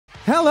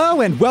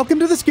Hello and welcome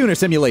to the Schooner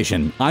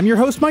Simulation. I'm your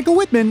host Michael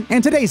Wittman,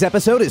 and today's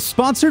episode is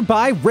sponsored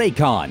by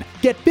Raycon.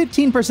 Get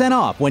 15%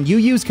 off when you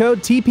use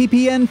code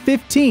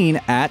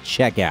TPPN15 at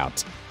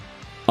checkout.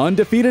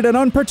 Undefeated and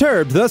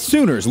unperturbed, the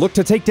Sooners look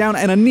to take down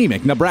an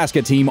anemic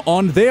Nebraska team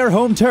on their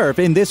home turf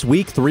in this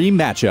Week 3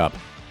 matchup.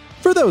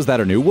 For those that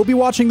are new, we'll be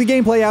watching the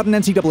gameplay out in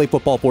NCAA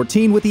Football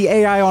 14 with the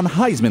AI on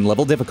Heisman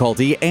level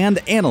difficulty and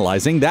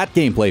analyzing that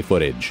gameplay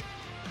footage.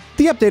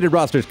 The updated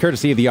rosters,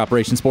 courtesy of the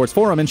Operation Sports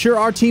Forum, ensure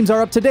our teams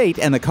are up to date,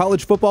 and the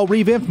college football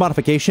revamped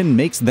modification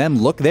makes them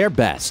look their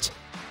best.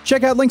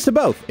 Check out links to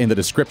both in the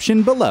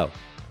description below.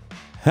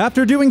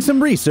 After doing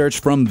some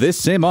research from this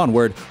sim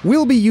onward,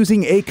 we'll be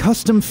using a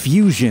custom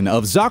fusion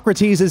of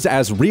Socrates'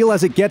 as real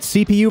as it gets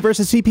CPU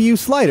versus CPU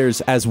sliders,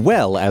 as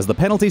well as the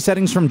penalty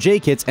settings from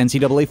J-Kit's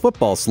NCAA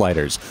football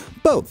sliders,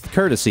 both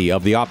courtesy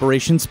of the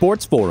Operation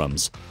Sports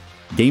Forums.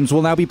 Games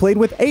will now be played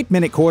with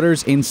 8-minute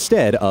quarters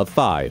instead of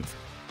 5.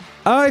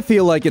 I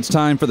feel like it's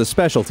time for the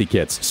specialty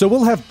kits, so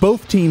we'll have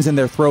both teams in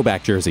their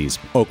throwback jerseys,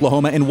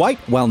 Oklahoma in white,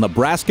 while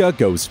Nebraska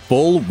goes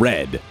full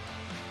red.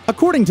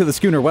 According to the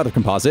Schooner Weather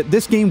Composite,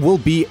 this game will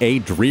be a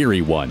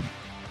dreary one.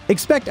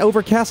 Expect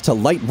overcast to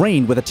light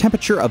rain with a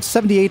temperature of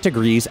 78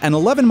 degrees, an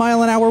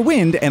 11-mile-an-hour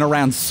wind, and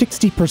around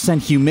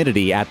 60%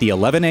 humidity at the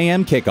 11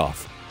 a.m.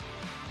 kickoff.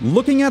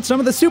 Looking at some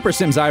of the super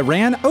sims I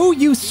ran,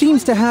 OU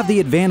seems to have the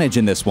advantage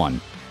in this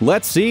one.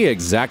 Let's see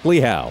exactly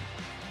how.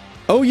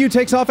 OU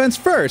takes offense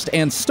first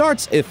and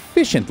starts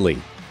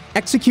efficiently.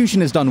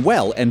 Execution is done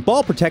well, and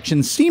ball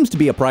protection seems to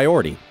be a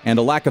priority, and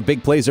a lack of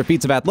big plays or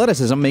feats of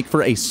athleticism make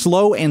for a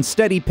slow and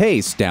steady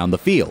pace down the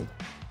field.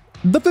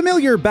 The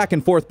familiar back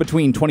and forth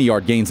between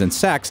 20-yard gains and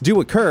sacks do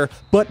occur,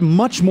 but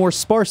much more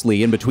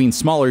sparsely in between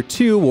smaller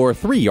 2- or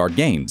 3-yard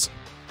gains.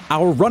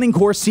 Our running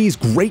core sees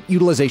great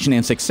utilization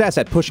and success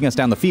at pushing us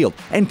down the field,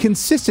 and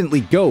consistently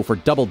go for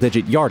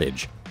double-digit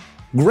yardage.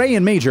 Gray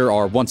and Major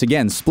are once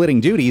again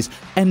splitting duties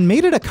and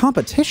made it a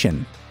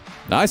competition.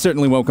 I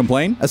certainly won't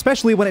complain,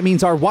 especially when it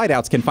means our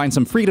wideouts can find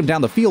some freedom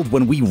down the field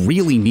when we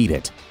really need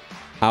it.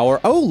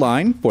 Our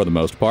O-line, for the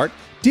most part,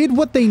 did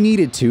what they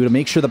needed to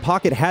make sure the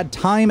pocket had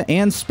time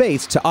and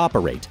space to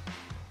operate.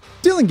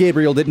 Dillon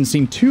Gabriel didn't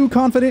seem too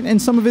confident in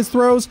some of his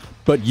throws,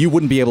 but you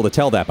wouldn't be able to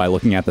tell that by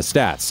looking at the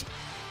stats.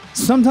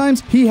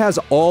 Sometimes he has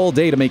all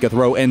day to make a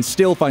throw and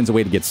still finds a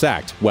way to get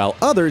sacked, while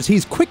others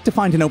he's quick to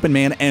find an open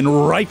man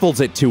and rifles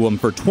it to him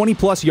for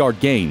 20-plus yard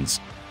gains.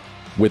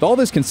 With all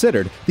this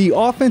considered, the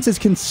offense's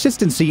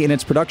consistency in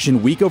its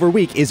production week over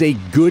week is a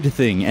good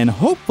thing and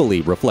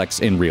hopefully reflects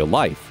in real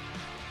life.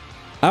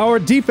 Our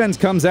defense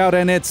comes out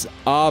and it's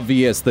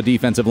obvious the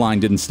defensive line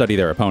didn't study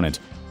their opponent.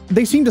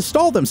 They seem to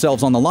stall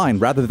themselves on the line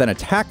rather than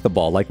attack the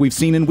ball like we've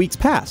seen in weeks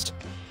past.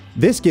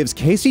 This gives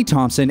Casey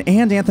Thompson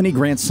and Anthony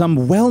Grant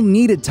some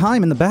well-needed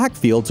time in the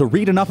backfield to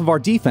read enough of our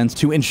defense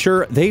to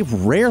ensure they've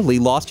rarely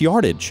lost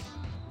yardage.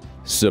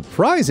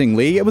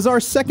 Surprisingly, it was our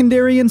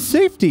secondary and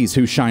safeties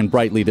who shined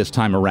brightly this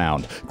time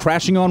around,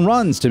 crashing on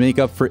runs to make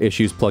up for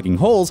issues plugging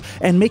holes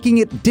and making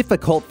it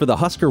difficult for the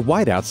Husker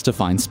wideouts to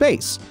find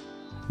space.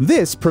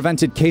 This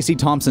prevented Casey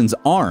Thompson's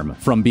arm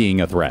from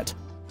being a threat.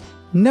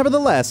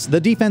 Nevertheless, the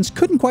defense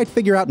couldn't quite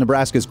figure out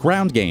Nebraska's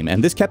ground game,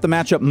 and this kept the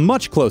matchup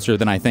much closer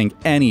than I think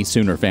any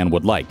Sooner fan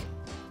would like.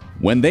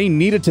 When they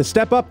needed to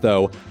step up,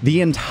 though,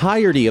 the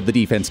entirety of the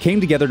defense came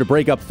together to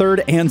break up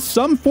third and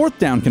some fourth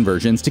down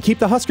conversions to keep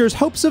the Huskers'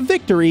 hopes of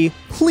victory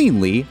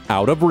cleanly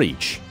out of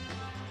reach.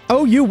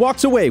 OU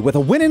walks away with a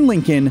win in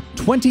Lincoln,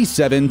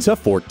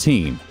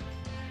 27-14.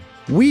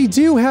 We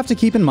do have to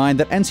keep in mind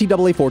that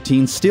NCAA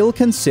 14 still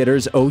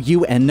considers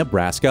OU and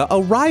Nebraska a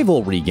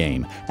rivalry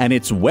game, and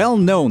it's well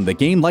known the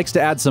game likes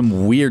to add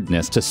some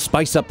weirdness to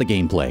spice up the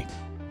gameplay.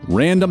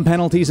 Random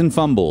penalties and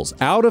fumbles,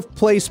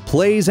 out-of-place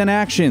plays and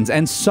actions,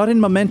 and sudden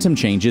momentum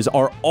changes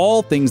are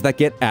all things that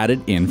get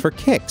added in for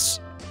kicks.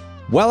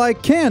 While I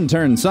can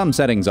turn some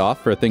settings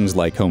off for things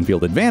like home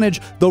field advantage,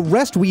 the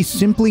rest we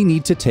simply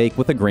need to take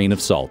with a grain of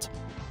salt.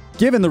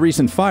 Given the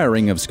recent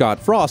firing of Scott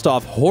Frost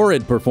off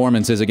horrid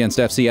performances against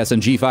FCS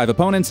and G5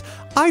 opponents,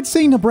 I'd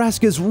say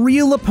Nebraska's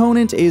real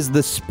opponent is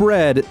the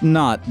spread,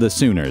 not the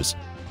Sooners.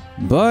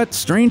 But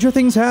stranger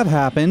things have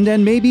happened,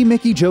 and maybe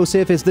Mickey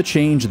Joseph is the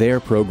change their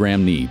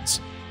program needs.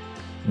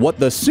 What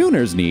the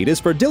Sooners need is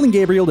for Dillon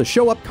Gabriel to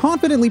show up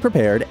confidently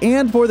prepared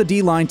and for the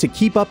D-line to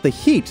keep up the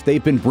heat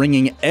they've been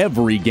bringing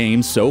every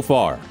game so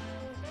far.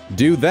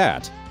 Do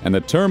that, and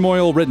the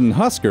turmoil-ridden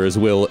Huskers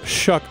will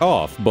shuck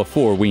off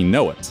before we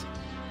know it.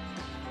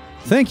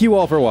 Thank you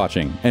all for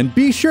watching, and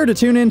be sure to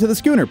tune in to the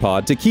Schooner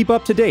Pod to keep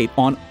up to date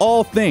on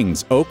all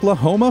things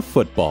Oklahoma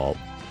football.